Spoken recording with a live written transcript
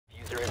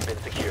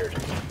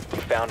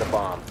found a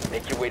bomb.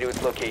 Make your way to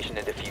its location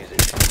and defuse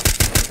it.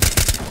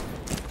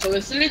 저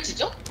왜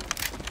슬래치죠?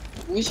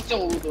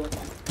 무의식적으로도.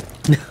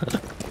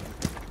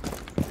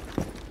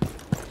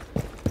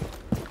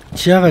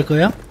 지하 갈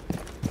거야?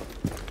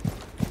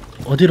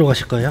 어디로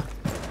가실 거예요?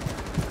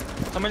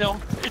 잠깐만요.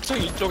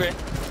 1층 이쪽에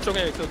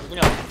그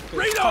누구냐?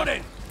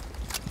 Reloading.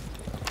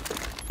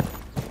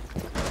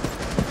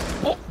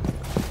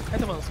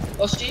 헤드 맞았어.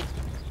 러쉬?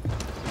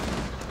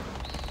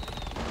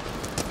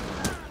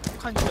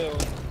 칸 있어요.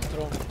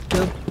 들어.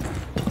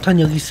 폭탄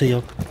여기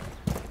있어요.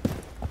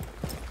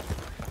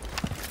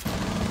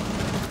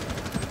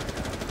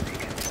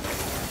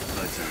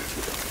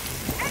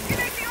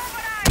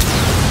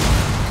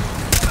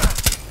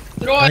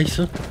 들어와.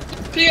 나이스.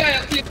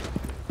 클리어야 클리어.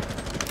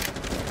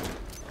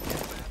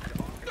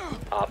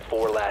 Op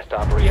 4 last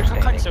위에 operator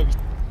칸 있어 standing.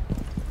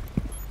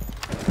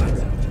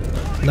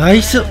 여기.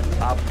 나이스.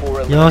 Op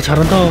 4 야,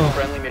 잘한다.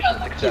 Friendly mission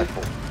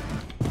successful.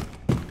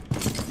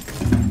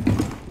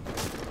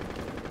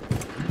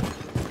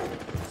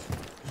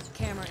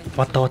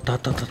 왔다.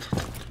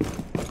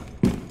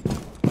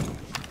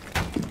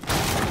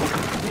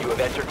 You have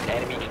entered an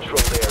enemy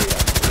controlled area.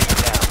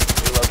 Leave now.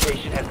 Your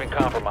location has been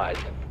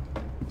compromised.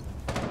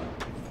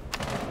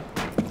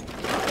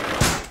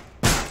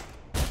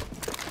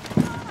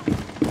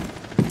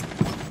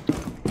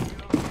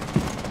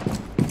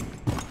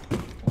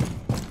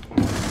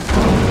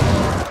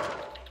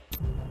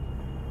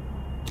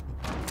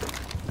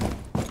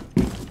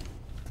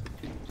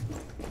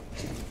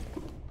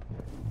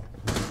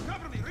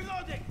 Cover me.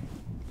 Reloading.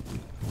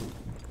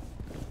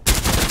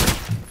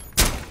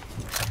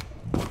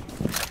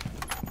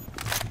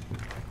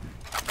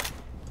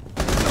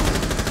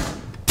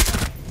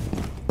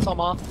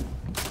 사마.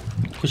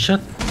 굿샷.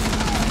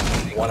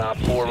 One Op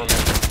 4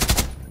 remaining.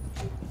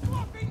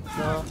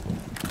 자,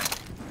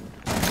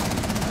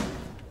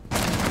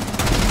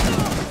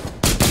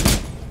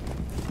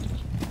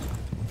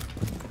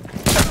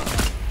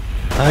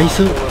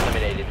 나이스. 4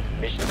 eliminated.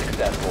 Mission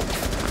successful.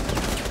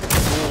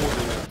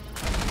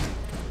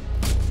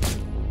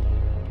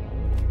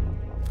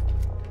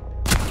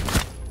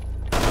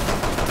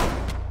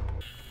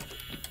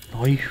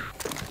 어휴,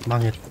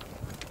 망했.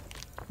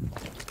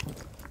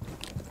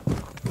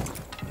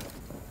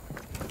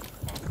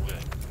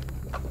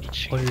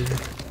 헐.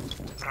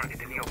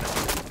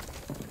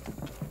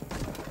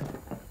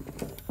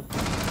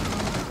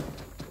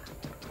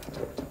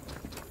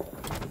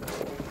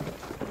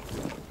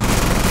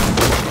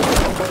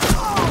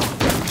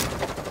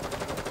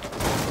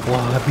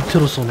 와,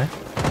 밑으로 쏘네.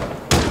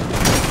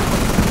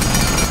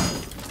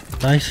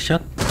 나이스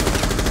샷.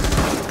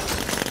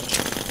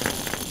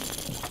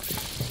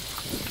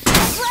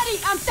 Ready,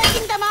 I'm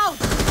taking them out.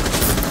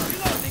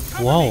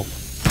 와우.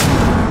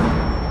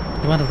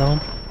 이만한 다운.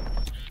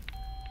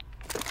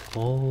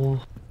 오.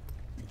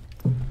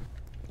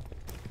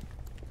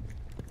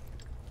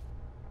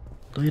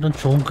 또 이런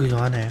좋은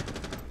구경 하네.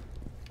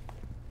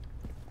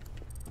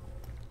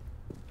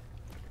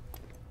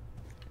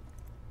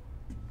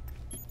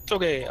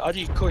 쪽에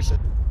아직 그거 있어요.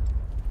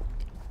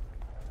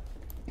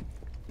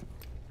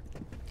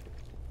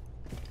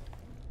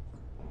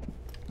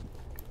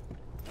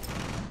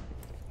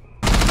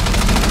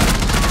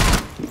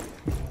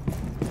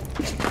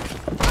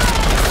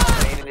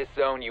 Remain in this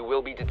zone. You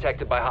will be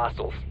detected by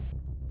hostiles.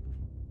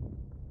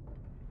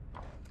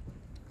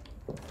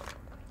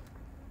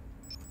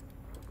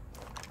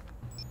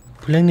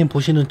 블랙님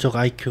보시는 쪽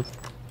IQ.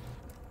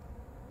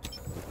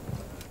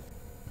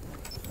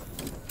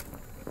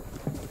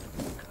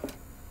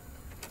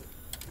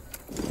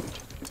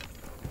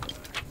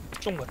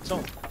 쪽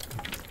맞죠?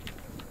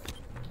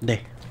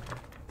 네.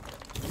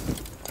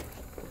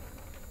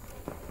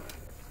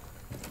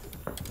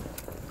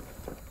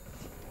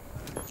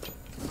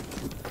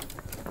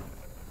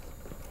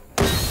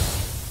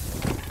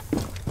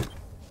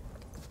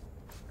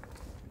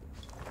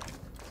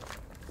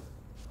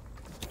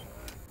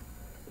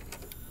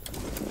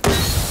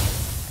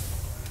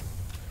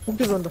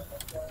 복도 들어온다.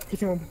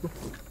 기생만 복도.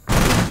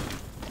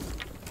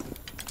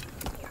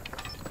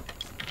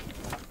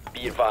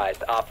 Be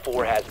advised, Op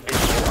 4 has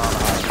visual on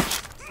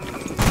us.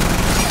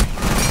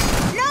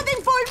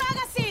 Loading full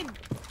magazine.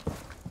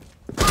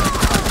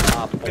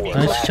 Op 4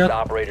 Nice last shot.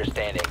 operator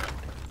standing.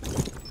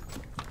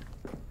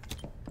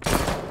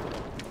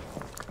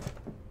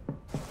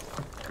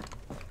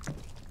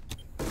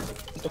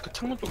 너 그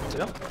창문 쪽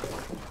있어요?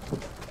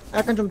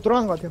 약간 좀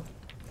돌아간 것 같아요.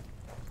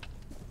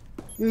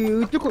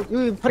 여기 뚫고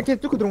여기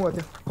바리케이드 뚫고 들어온 것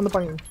같아요.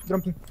 건너방에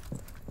드럼핑.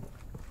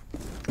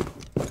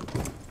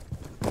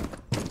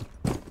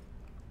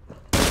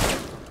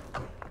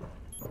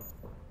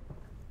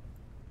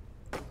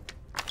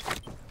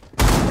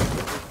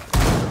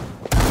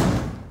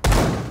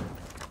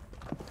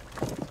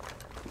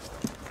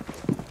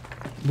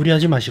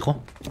 무리하지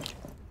마시고.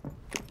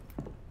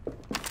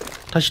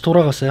 다시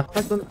돌아갔어요.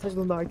 다시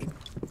돈다 IQ.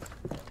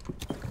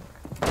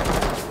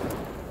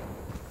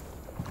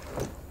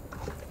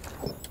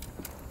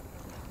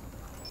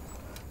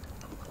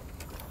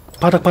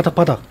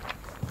 바닥.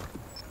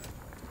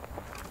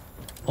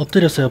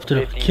 엎드렸어요.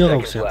 엎드려. 15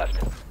 기어가고 seconds 있어요. left.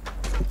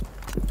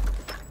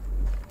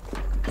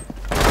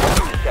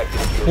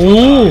 Detected 오!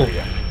 fuel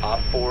area. Op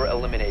 4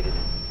 eliminated.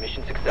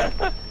 Mission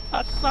successful.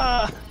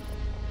 아싸.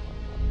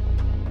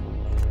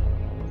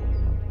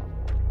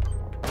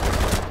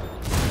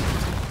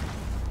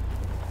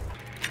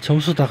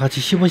 점수 다 같이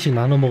 10원씩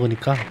나눠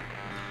먹으니까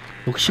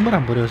욕심을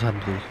안 버려요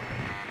사람들이.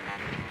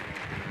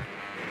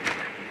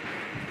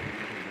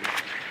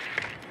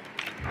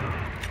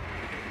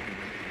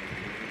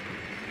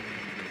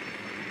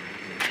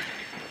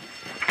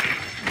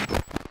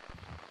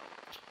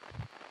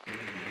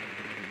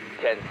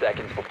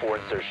 Seconds before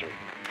insertion.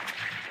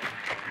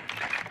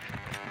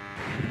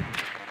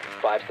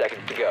 5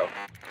 seconds to go.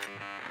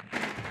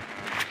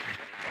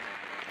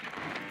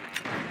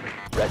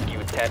 Rescue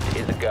attempt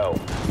is a go.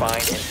 Find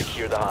and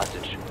secure the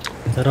hostage.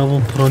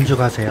 여러분 브론즈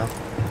가세요.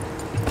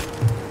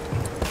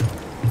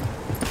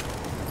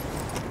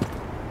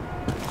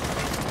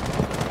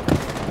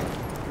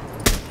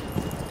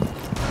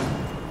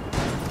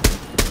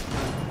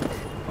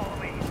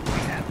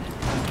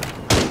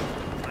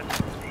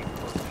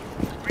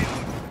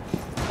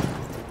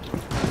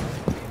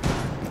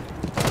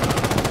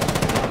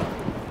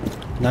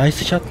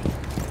 나이스 샷.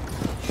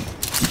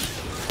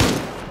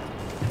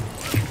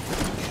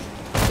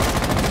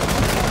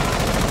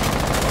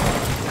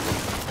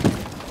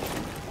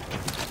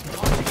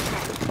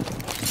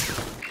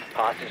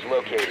 Hostage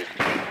located.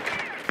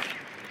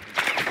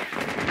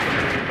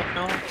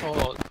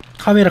 저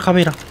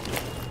카메라.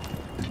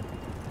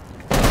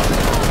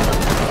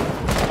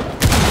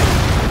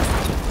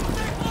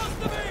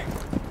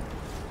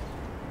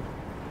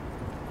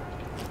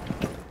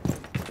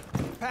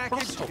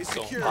 Package is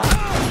secured.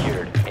 Hostage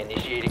secured.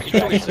 Initiate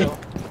이쪽에 extraction. 있어요.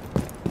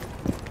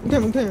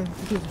 뭉탱.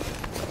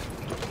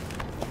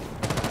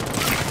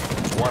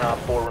 One Op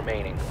 4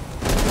 remaining.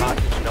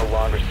 Hostage no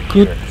longer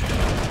secure.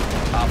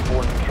 Op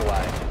 4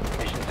 neutralized.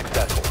 Mission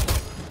successful.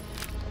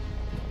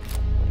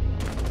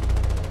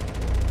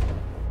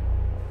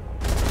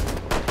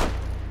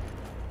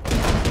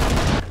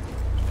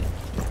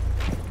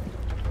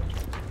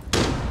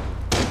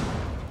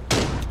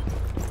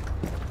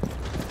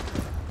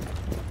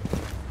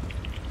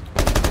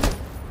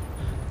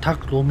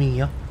 닭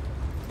로밍이요?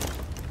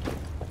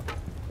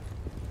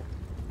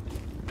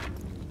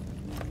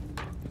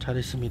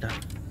 잘했습니다.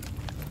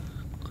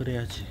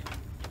 그래야지.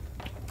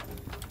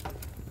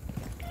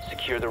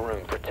 Secure the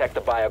room. Protect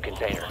the bio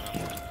container.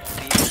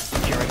 Cease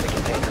securing the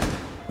container.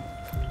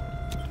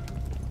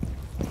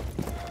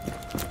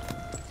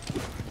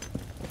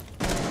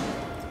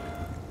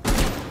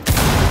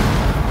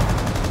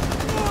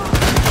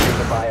 Secure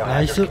the biohazard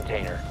Nice.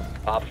 container.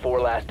 Op 4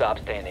 last stop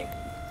standing.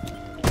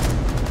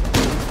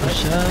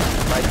 굿샷.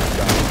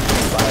 Microphone.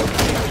 Bio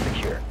container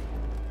secure.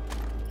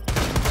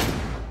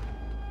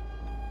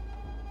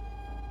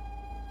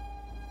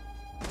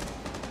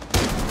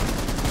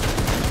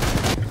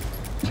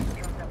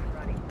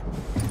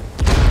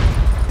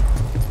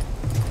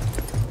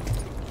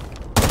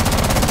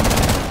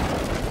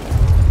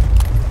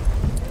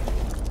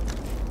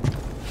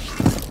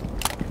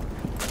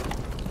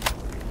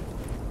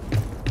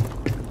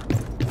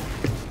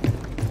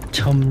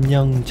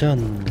 점령전.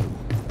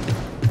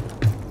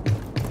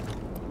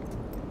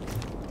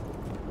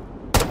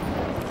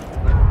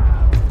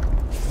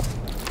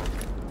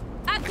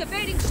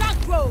 Activating shock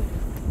drone.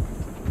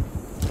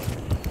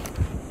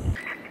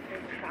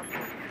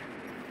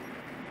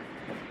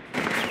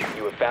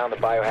 You have found the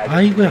biohazard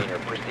아이고야. container.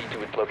 Proceed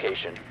to its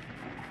location.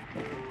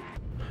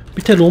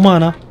 밑에 로마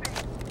하나.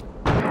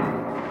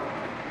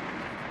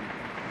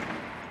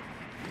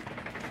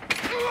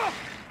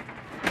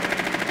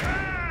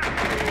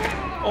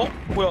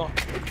 뭐야?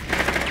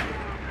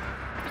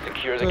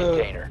 Secure the 그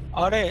container.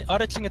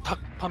 아래층에 닭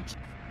반피.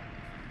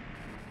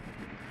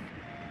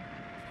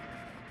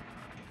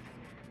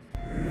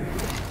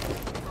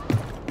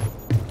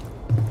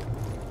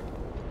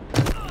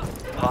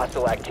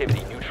 Hostile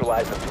activity.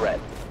 Neutralize the threat.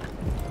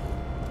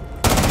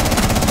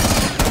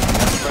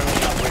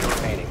 Friendly operator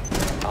remaining.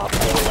 Op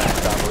 4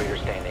 last operator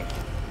standing.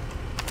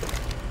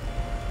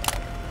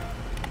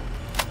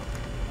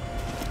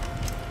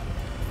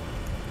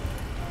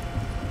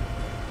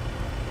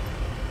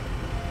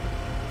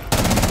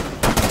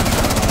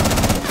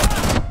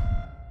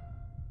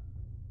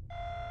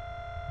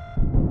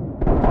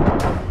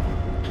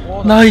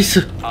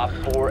 나이스. Op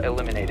 4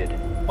 eliminated.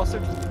 버스